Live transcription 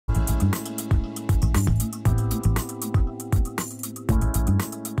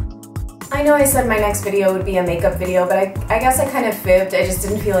I know I said my next video would be a makeup video, but I guess I kind of fibbed. I just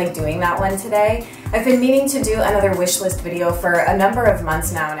didn't feel like doing that one today. I've been meaning to do another wish list video for a number of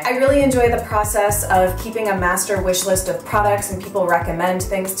months now, and I really enjoy the process of keeping a master wish list of products, and people recommend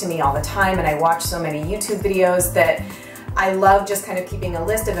things to me all the time, and I watch so many YouTube videos that I love just kind of keeping a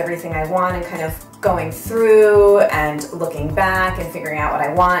list of everything I want and kind of going through and looking back and figuring out what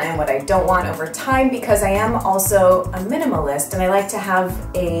I want and what I don't want over time, because I am also a minimalist and I like to have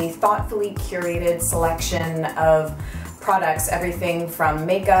a thoughtfully curated selection of products, everything from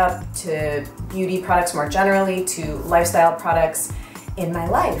makeup to beauty products more generally to lifestyle products in my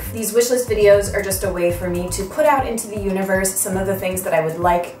life. These wishlist videos are just a way for me to put out into the universe some of the things that I would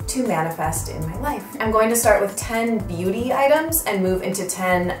like to manifest in my life. I'm going to start with 10 beauty items and move into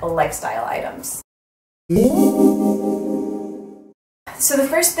 10 lifestyle items. So the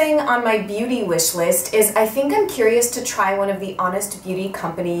first thing on my beauty wish list is I think I'm curious to try one of the Honest Beauty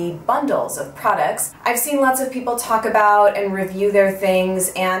Company bundles of products. I've seen lots of people talk about and review their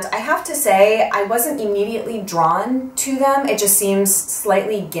things, and I have to say I wasn't immediately drawn to them. It just seems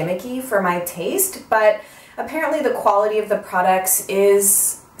slightly gimmicky for my taste, but apparently the quality of the products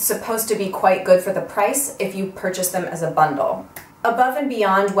is supposed to be quite good for the price if you purchase them as a bundle. Above and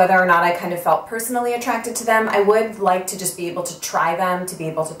beyond whether or not I kind of felt personally attracted to them, I would like to just be able to try them, to be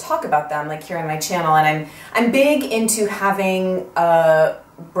able to talk about them like here on my channel, and I'm big into having a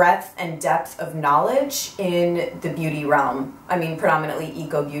breadth and depth of knowledge in the beauty realm. I mean, predominantly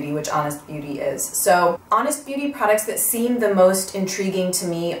eco beauty, which Honest Beauty is. So Honest Beauty products that seem the most intriguing to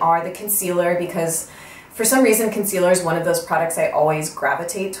me are the concealer, because for some reason, concealer is one of those products I always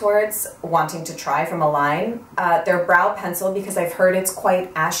gravitate towards wanting to try from a line. Their brow pencil, because I've heard it's quite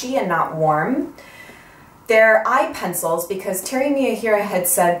ashy and not warm. Their eye pencils, because Terry Miyahira had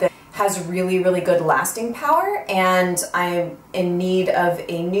said that it has really, really good lasting power, and I'm in need of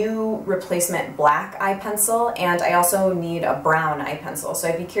a new replacement black eye pencil, and I also need a brown eye pencil, so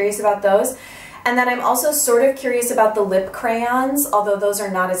I'd be curious about those. And then I'm also sort of curious about the lip crayons, although those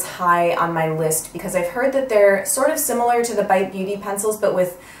are not as high on my list because I've heard that they're sort of similar to the Bite Beauty pencils but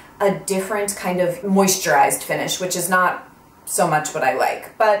with a different kind of moisturized finish, which is not so much what I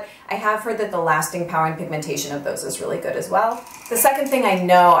like. But I have heard that the lasting power and pigmentation of those is really good as well. The second thing I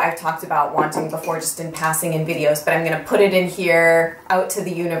know I've talked about wanting before just in passing in videos, but I'm going to put it in here out to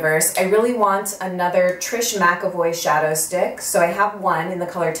the universe. I really want another Trish McEvoy shadow stick. So I have one in the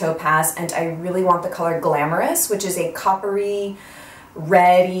color Topaz, and I really want the color Glamorous, which is a coppery,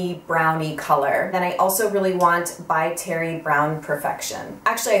 reddy, browny color. Then I also really want By Terry Brown Perfection.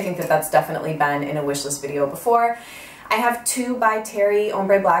 Actually, I think that that's definitely been in a wishlist video before. I have two By Terry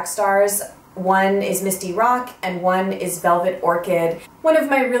Ombre Black Stars. One is Misty Rock and one is Velvet Orchid. One of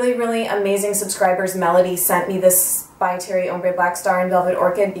my really, really amazing subscribers, Melody, sent me this By Terry Ombre Black Star in Velvet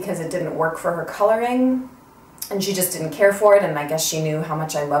Orchid because it didn't work for her coloring and she just didn't care for it, and I guess she knew how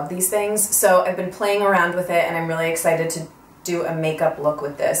much I love these things. So I've been playing around with it and I'm really excited to do a makeup look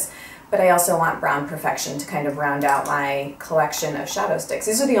with this. But I also want Brown Perfection to kind of round out my collection of shadow sticks.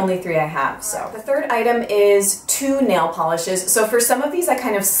 These are the only three I have, so. The third item is 2 nail polishes. So for some of these I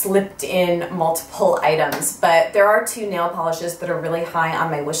kind of slipped in multiple items, but there are 2 nail polishes that are really high on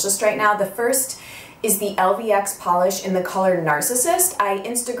my wish list right now. The first is the LVX polish in the color Narcissist. I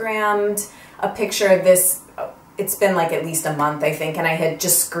Instagrammed a picture of this, it's been like at least a month I think, and I had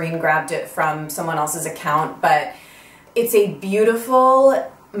just screen grabbed it from someone else's account, but it's a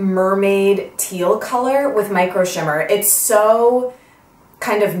beautiful mermaid teal color with micro shimmer. It's so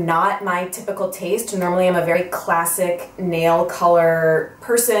kind of not my typical taste. Normally I'm a very classic nail color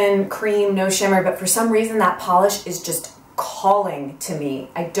person, cream, no shimmer, but for some reason that polish is just calling to me.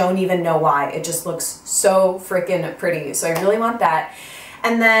 I don't even know why. It just looks so freaking pretty. So I really want that.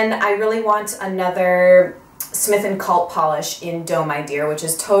 And then I really want another Smith & Cult polish in Doe My Dear, which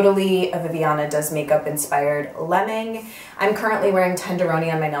is totally a Viviana Does Makeup inspired lemming. I'm currently wearing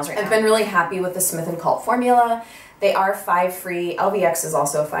Tenderoni on my nails right now. I've been really happy with the Smith & Cult formula. They are 5 free. LVX is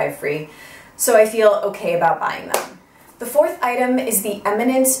also 5 free. So I feel okay about buying them. The fourth item is the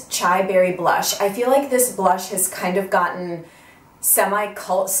Eminence Chai Berry Blush. I feel like this blush has kind of gotten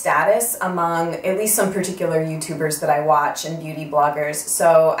semi-cult status among at least some particular YouTubers that I watch and beauty bloggers.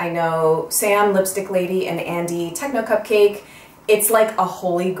 So I know Sam, Lipstick Lady, and Andy, Techno Cupcake, it's like a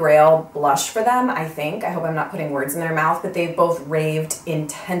holy grail blush for them, I think. I hope I'm not putting words in their mouth, but they've both raved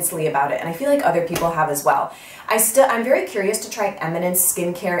intensely about it, and I feel like other people have as well. I'm very curious to try Eminence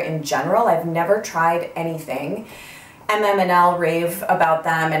skincare in general. I've never tried anything. MM&L rave about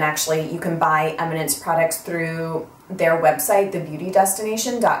them, and actually you can buy Eminence products through their website,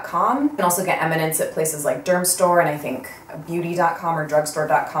 thebeautydestination.com. You can also get Eminence at places like Dermstore and I think beauty.com or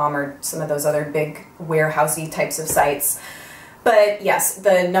drugstore.com or some of those other big warehousey types of sites. But yes,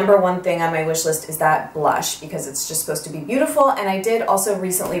 the number one thing on my wish list is that blush because it's just supposed to be beautiful. And I did also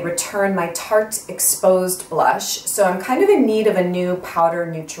recently return my Tarte Exposed blush, so I'm kind of in need of a new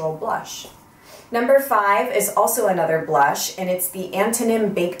powder neutral blush. Number 5 is also another blush, and it's the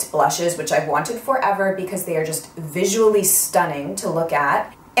Antonym Baked Blushes, which I've wanted forever because they are just visually stunning to look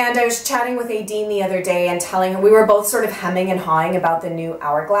at. And I was chatting with Adine the other day and telling her, we were both sort of hemming and hawing about the new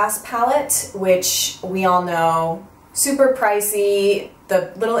Hourglass palette, which we all know, super pricey.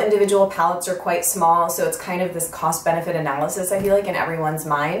 The little individual palettes are quite small, so it's kind of this cost-benefit analysis, I feel like, in everyone's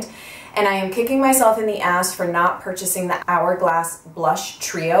mind. And I am kicking myself in the ass for not purchasing the Hourglass Blush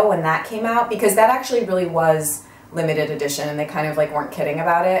Trio when that came out, because that actually really was limited edition and they kind of like weren't kidding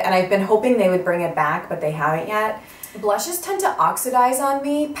about it. And I've been hoping they would bring it back, but they haven't yet. Blushes tend to oxidize on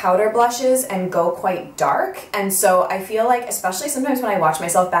me, powder blushes, and go quite dark. And so I feel like, especially sometimes when I watch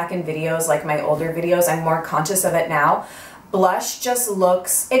myself back in videos, like my older videos, I'm more conscious of it now. Blush just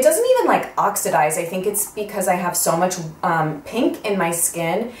looks, it doesn't even like oxidize. I think it's because I have so much pink in my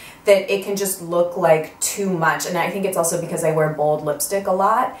skin that it can just look like too much. And I think it's also because I wear bold lipstick a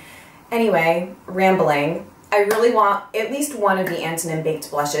lot. Anyway, rambling. I really want at least one of the Antonym Baked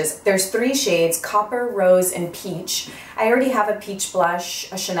blushes. There's 3 shades, Copper, Rose, and Peach. I already have a peach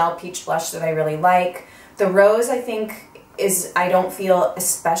blush, a Chanel peach blush that I really like. The Rose, I think, I don't feel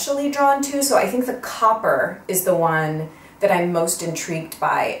especially drawn to, so I think the Copper is the one that I'm most intrigued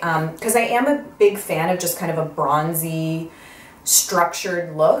by, because I am a big fan of just kind of a bronzy,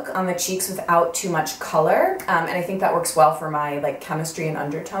 structured look on the cheeks without too much color, and I think that works well for my like chemistry and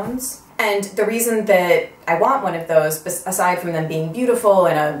undertones. And the reason that I want one of those, aside from them being beautiful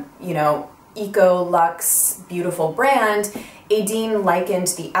and a, you know, eco-luxe beautiful brand, Adine likened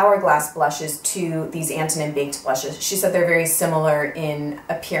the Hourglass blushes to these Antonym Baked blushes. She said they're very similar in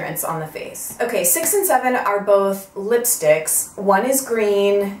appearance on the face. Okay, 6 and 7 are both lipsticks. One is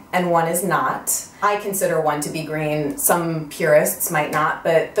green and one is not. I consider one to be green. Some purists might not,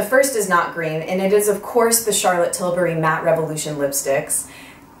 but the first is not green, and it is of course the Charlotte Tilbury Matte Revolution lipsticks.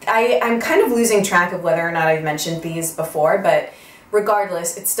 I'm kind of losing track of whether or not I've mentioned these before, but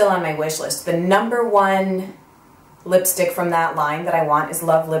regardless, it's still on my wish list. The number one lipstick from that line that I want is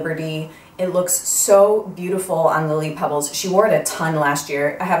Love Liberty. It looks so beautiful on Lily Pebbles. She wore it a ton last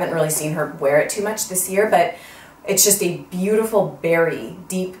year. I haven't really seen her wear it too much this year, but it's just a beautiful berry,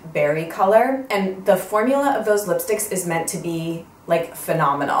 deep berry color. And the formula of those lipsticks is meant to be like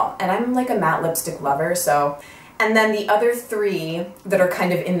phenomenal. And I'm like a matte lipstick lover, so. And then the other 3 that are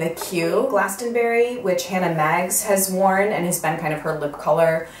kind of in the queue, Glastonbury, which Hannah Maggs has worn and has been kind of her lip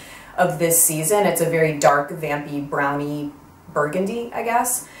color of this season. It's a very dark, vampy, browny burgundy, I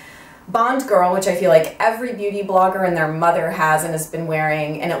guess. Bond Girl, which I feel like every beauty blogger and their mother has and has been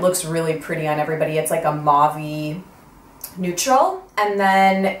wearing, and it looks really pretty on everybody. It's like a mauve-y neutral. And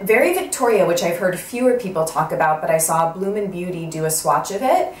then Very Victoria, which I've heard fewer people talk about, but I saw Bloom and Beauty do a swatch of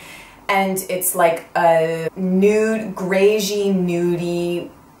it. And it's like a nude, greigey, nudie.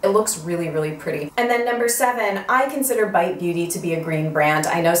 It looks really, really pretty. And then number 7, I consider Bite Beauty to be a green brand.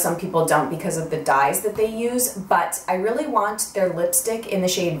 I know some people don't because of the dyes that they use, but I really want their lipstick in the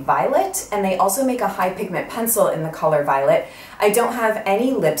shade Violet, and they also make a high pigment pencil in the color Violet. I don't have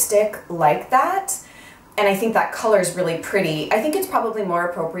any lipstick like that, and I think that color is really pretty. I think it's probably more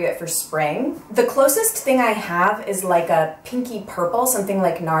appropriate for spring. The closest thing I have is like a pinky purple, something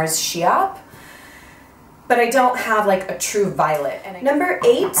like NARS Sheop, but I don't have like a true violet. And number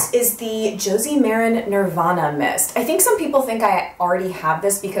 8 is the Josie Maran Nirvana Mist. I think some people think I already have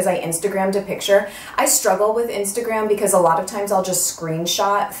this because I Instagrammed a picture. I struggle with Instagram because a lot of times I'll just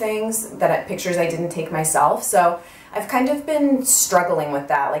screenshot things, pictures I didn't take myself. So I've kind of been struggling with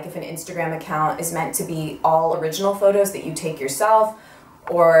that, like if an Instagram account is meant to be all original photos that you take yourself,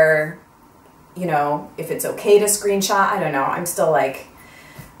 or, you know, if it's okay to screenshot. I don't know. I'm still like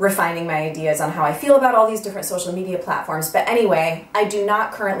refining my ideas on how I feel about all these different social media platforms. But anyway, I do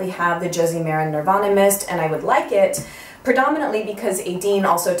not currently have the Josie Maran Nirvana Mist, and I would like it, predominantly because Adine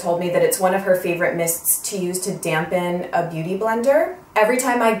also told me that it's one of her favorite mists to use to dampen a beauty blender. Every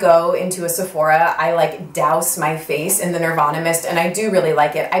time I go into a Sephora, I like douse my face in the Nirvana Mist, and I do really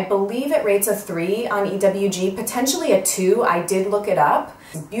like it. I believe it rates a 3 on EWG, potentially a 2. I did look it up.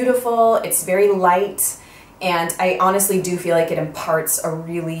 It's beautiful, it's very light, and I honestly do feel like it imparts a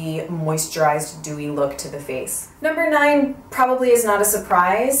really moisturized, dewy look to the face. Number 9 probably is not a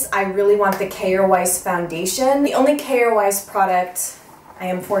surprise. I really want the K.R. Weiss foundation. The only K.R. Weiss product I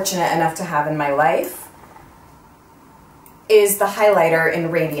am fortunate enough to have in my life. is the highlighter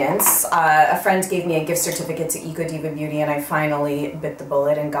in Radiance. A friend gave me a gift certificate to Eco Diva Beauty, and I finally bit the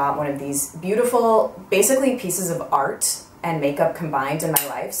bullet and got one of these beautiful, basically pieces of art and makeup combined in my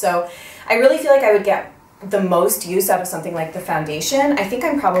life. So I really feel like I would get the most use out of something like the foundation. I think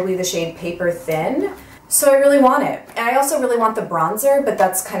I'm probably the shade Paper Thin, so I really want it. And I also really want the bronzer, but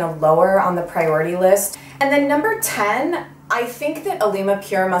that's kind of lower on the priority list. And then number 10, I think that Alima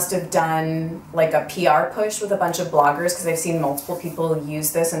Pure must have done like a PR push with a bunch of bloggers, because I've seen multiple people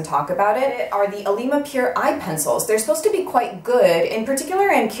use this and talk about it, are the Alima Pure eye pencils. They're supposed to be quite good. In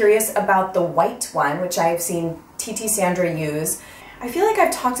particular, I'm curious about the white one, which I've seen TT Sandra use. I feel like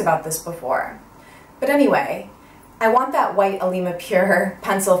I've talked about this before. But anyway, I want that white Alima Pure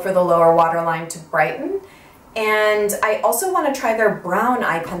pencil for the lower waterline to brighten. And I also want to try their brown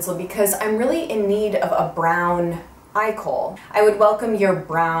eye pencil because I'm really in need of a brown eye kohl. I would welcome your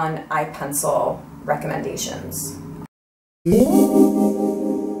brown eye pencil recommendations.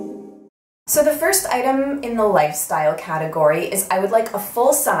 So the first item in the lifestyle category is I would like a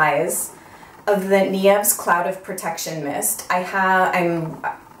full size of the Niev's Cloud of Protection Mist. I'm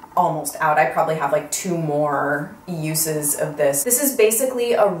almost out. I probably have like 2 more uses of this. This is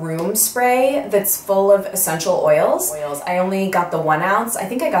basically a room spray that's full of essential oils. I only got the 1 ounce. I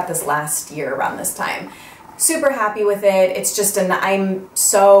think I got this last year around this time. Super happy with it. It's just I'm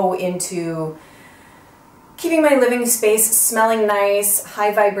so into keeping my living space smelling nice,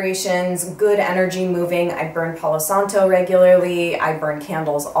 high vibrations, good energy moving. I burn Palo Santo regularly. I burn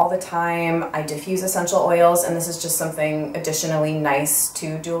candles all the time. I diffuse essential oils, and this is just something additionally nice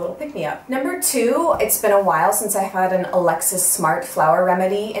to do a little pick-me-up. Number 2, it's been a while since I've had an Alexis Smart flower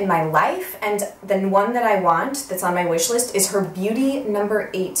remedy in my life, and the one that I want that's on my wish list is her Beauty No.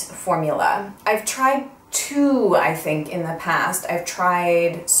 8 formula. I've tried 2, I think, in the past. I've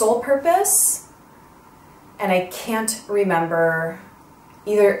tried Soul Purpose, and I can't remember,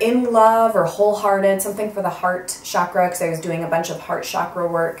 either In Love or Wholehearted, something for the heart chakra, because I was doing a bunch of heart chakra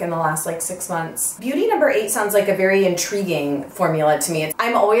work in the last like 6 months. Beauty No. 8 sounds like a very intriguing formula to me.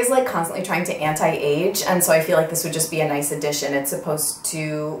 I'm always like constantly trying to anti-age, and so I feel like this would just be a nice addition. It's supposed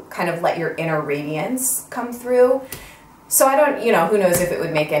to kind of let your inner radiance come through. So I don't, who knows if it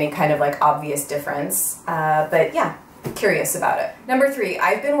would make any kind of like obvious difference, but yeah. Curious about it. Number 3,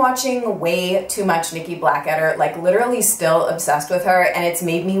 I've been watching way too much Nikki Blackketter, like literally still obsessed with her, and it's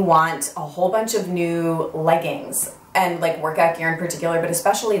made me want a whole bunch of new leggings and like workout gear in particular, but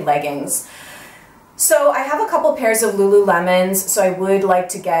especially leggings. So I have a couple pairs of Lululemons, so I would like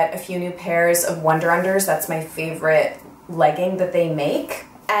to get a few new pairs of Wonder Unders. That's my favorite legging that they make.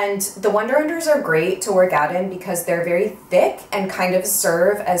 And the Wonder Unders are great to work out in because they're very thick and kind of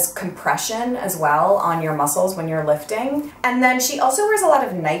serve as compression as well on your muscles when you're lifting. And then she also wears a lot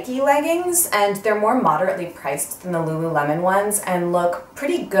of Nike leggings, and they're more moderately priced than the Lululemon ones and look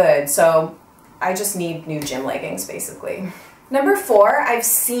pretty good. So I just need new gym leggings basically. Number 4, I've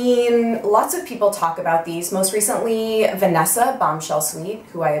seen lots of people talk about these, most recently Vanessa Bombshell Sweet,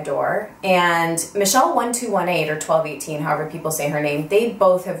 who I adore, and Michelle 1218 or 1218, however people say her name. They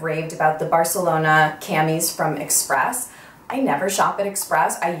both have raved about the Barcelona camis from Express. I never shop at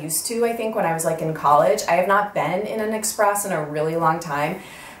Express. I used to, I think, when I was like in college. I have not been in an Express in a really long time,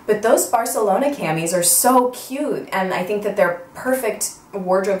 but those Barcelona camis are so cute, and I think that they're perfect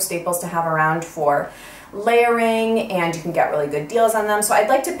wardrobe staples to have around for layering, and you can get really good deals on them. So I'd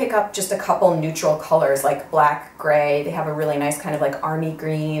like to pick up just a couple neutral colors like black, gray. They have a really nice kind of like army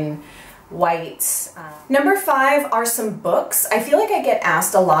green, white. Number 5 are some books. I feel like I get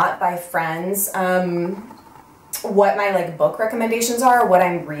asked a lot by friends what my like book recommendations are, what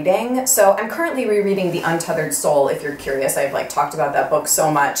I'm reading. So I'm currently rereading The Untethered Soul, if you're curious. I've like talked about that book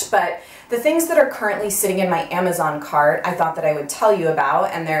so much, but the things that are currently sitting in my Amazon cart, I thought that I would tell you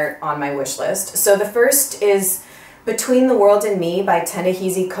about, and they're on my wish list. So the first is Between the World and Me by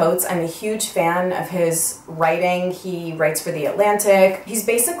Ta-Nehisi Coates. I'm a huge fan of his writing. He writes for The Atlantic. He's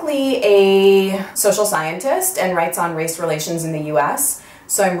basically a social scientist and writes on race relations in the US.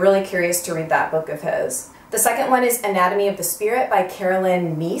 So I'm really curious to read that book of his. The second one is Anatomy of the Spirit by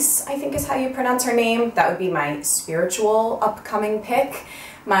Carolyn Meese, I think is how you pronounce her name. That would be my spiritual upcoming pick.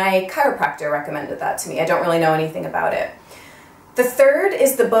 My chiropractor recommended that to me. I don't really know anything about it. The third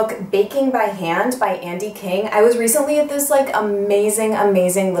is the book Baking by Hand by Andy King. I was recently at this like amazing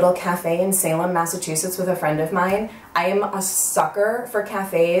little cafe in Salem, Massachusetts with a friend of mine. I am a sucker for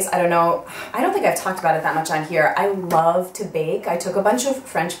cafes. I don't think I've talked about it that much on here. I love to bake. I took a bunch of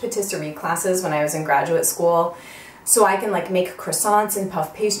French patisserie classes when I was in graduate school, so I can like make croissants and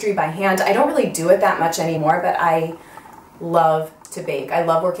puff pastry by hand. I don't really do it that much anymore, but I love to bake. I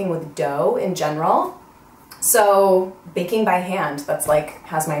love working with dough in general. So baking by hand, that's like,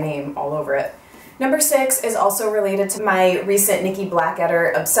 has my name all over it. Number 6 is also related to my recent Nikki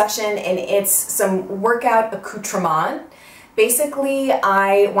Blackketter obsession, and it's some workout accoutrement. Basically,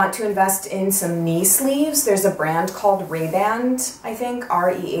 I want to invest in some knee sleeves. There's a brand called Ray-Band, I think,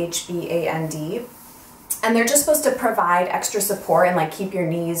 R-E-H-B-A-N-D. And they're just supposed to provide extra support and like keep your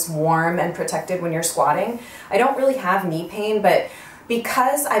knees warm and protected when you're squatting. I don't really have knee pain, but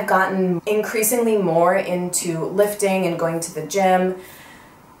because I've gotten increasingly more into lifting and going to the gym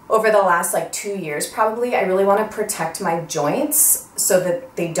over the last like 2 years probably, I really want to protect my joints so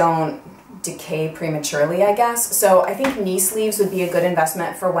that they don't decay prematurely, I guess. So I think knee sleeves would be a good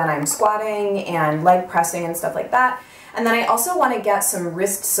investment for when I'm squatting and leg pressing and stuff like that. And then I also want to get some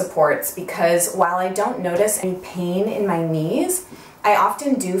wrist supports, because while I don't notice any pain in my knees, I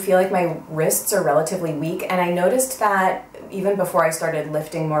often do feel like my wrists are relatively weak. And I noticed that even before I started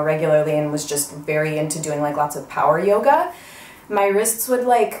lifting more regularly and was just very into doing like lots of power yoga, my wrists would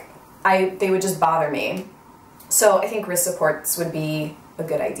they would just bother me. So I think wrist supports would be a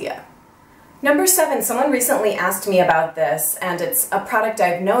good idea. Number 7, someone recently asked me about this, and it's a product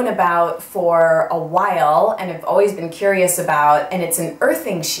I've known about for a while and I've always been curious about, and it's an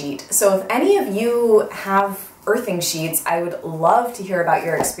earthing sheet. So if any of you have earthing sheets, I would love to hear about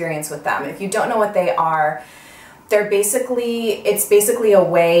your experience with them. If you don't know what they are, it's basically a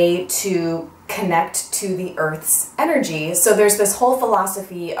way to connect to the Earth's energy. So there's this whole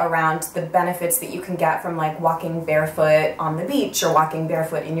philosophy around the benefits that you can get from like walking barefoot on the beach or walking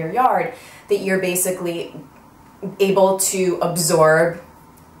barefoot in your yard, that you're basically able to absorb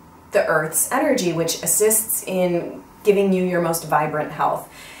the Earth's energy, which assists in giving you your most vibrant health.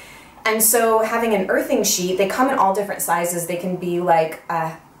 And so having an earthing sheet, they come in all different sizes. They can be like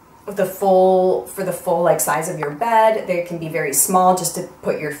for the full like size of your bed. They can be very small just to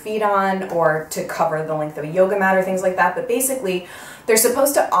put your feet on or to cover the length of a yoga mat or things like that. But basically, they're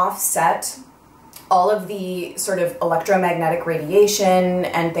supposed to offset all of the sort of electromagnetic radiation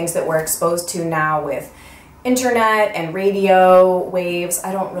and things that we're exposed to now with internet and radio waves.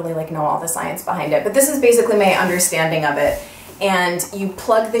 I don't really know all the science behind it, but this is basically my understanding of it. And you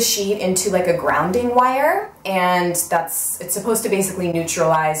plug the sheet into like a grounding wire, and it's supposed to basically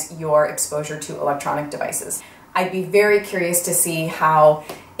neutralize your exposure to electronic devices. I'd be very curious to see how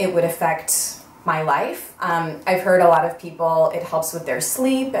it would affect my life. I've heard a lot of people, it helps with their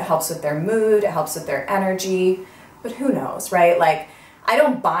sleep, it helps with their mood, it helps with their energy, but who knows, right? Like, I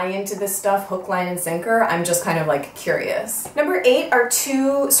don't buy into this stuff hook, line, and sinker. I'm just kind of like curious. Number 8 are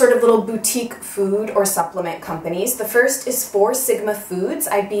 2 sort of little boutique food or supplement companies. The first is 4 Sigma Foods.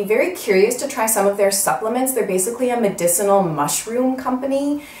 I'd be very curious to try some of their supplements. They're basically a medicinal mushroom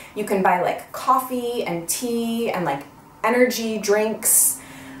company. You can buy like coffee and tea and like energy drinks.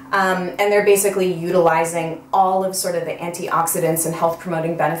 And they're basically utilizing all of sort of the antioxidants and health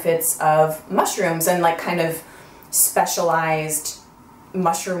promoting benefits of mushrooms and like kind of specialized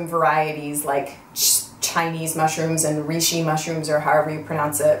mushroom varieties like Chinese mushrooms and reishi mushrooms, or however you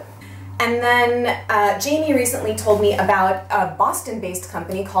pronounce it. And then Jamie recently told me about a Boston-based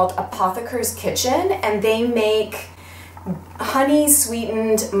company called Apotheker's Kitchen, and they make honey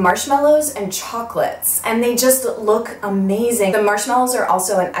sweetened marshmallows and chocolates, and they just look amazing. The marshmallows are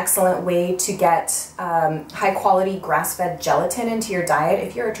also an excellent way to get high quality grass-fed gelatin into your diet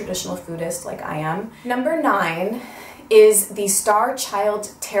if you're a traditional foodist like I am. Number 9 is the Star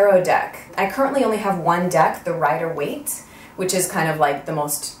Child Tarot deck. I currently only have one deck, the Rider-Waite, which is kind of like the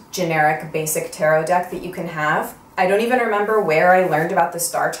most generic basic tarot deck that you can have. I don't even remember where I learned about the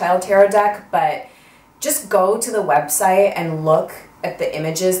Star Child Tarot deck, but just go to the website and look at the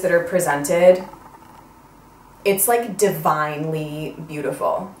images that are presented. It's like divinely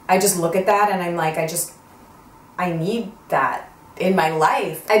beautiful. I just look at that and I'm like, I need that in my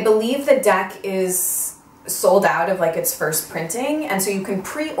life. I believe the deck is sold out of like its first printing, and so you can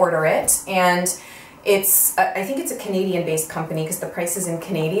pre-order it, and it's I think it's a Canadian-based company because the price is in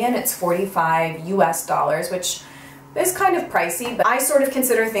Canadian. It's $45 US, which is kind of pricey, but I sort of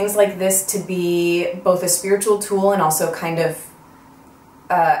consider things like this to be both a spiritual tool and also kind of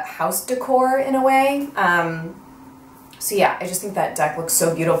house decor in a way. So yeah, I just think that deck looks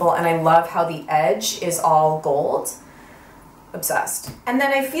so beautiful, and I love how the edge is all gold. Obsessed. And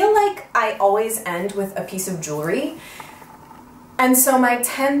then I feel like I always end with a piece of jewelry. And so my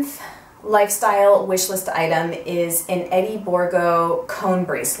 10th lifestyle wish list item is an Eddie Borgo cone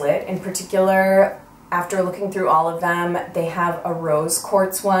bracelet. In particular, after looking through all of them, they have a rose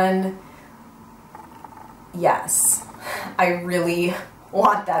quartz one. Yes, I really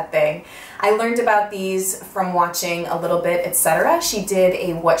want that thing. I learned about these from watching A Little Bit, Etc. She did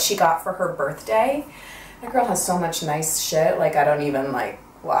a what she got for her birthday That girl has so much nice shit, like I don't even like,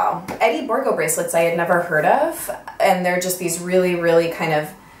 wow. Eddie Borgo bracelets I had never heard of, and they're just these really, really kind of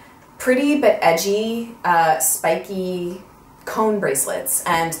pretty but edgy, spiky cone bracelets,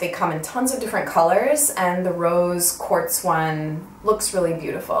 and they come in tons of different colors, and the rose quartz one looks really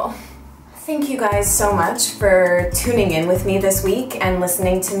beautiful. Thank you guys so much for tuning in with me this week and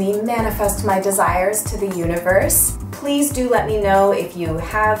listening to me manifest my desires to the universe. Please do let me know if you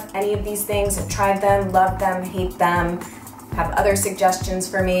have any of these things, have tried them, love them, hate them, have other suggestions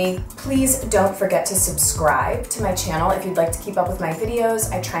for me. Please don't forget to subscribe to my channel if you'd like to keep up with my videos.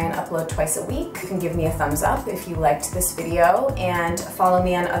 I try and upload twice a week. You can give me a thumbs up if you liked this video, and follow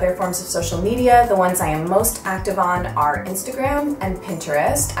me on other forms of social media. The ones I am most active on are Instagram and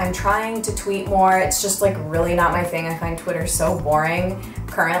Pinterest. I'm trying to tweet more. It's just like really not my thing. I find Twitter so boring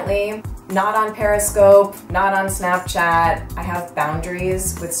currently. Not on Periscope, not on Snapchat. I have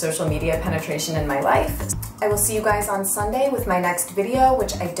boundaries with social media penetration in my life. I will see you guys on Sunday with my next video,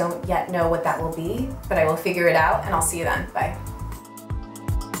 which I don't yet know what that will be, but I will figure it out, and I'll see you then. Bye.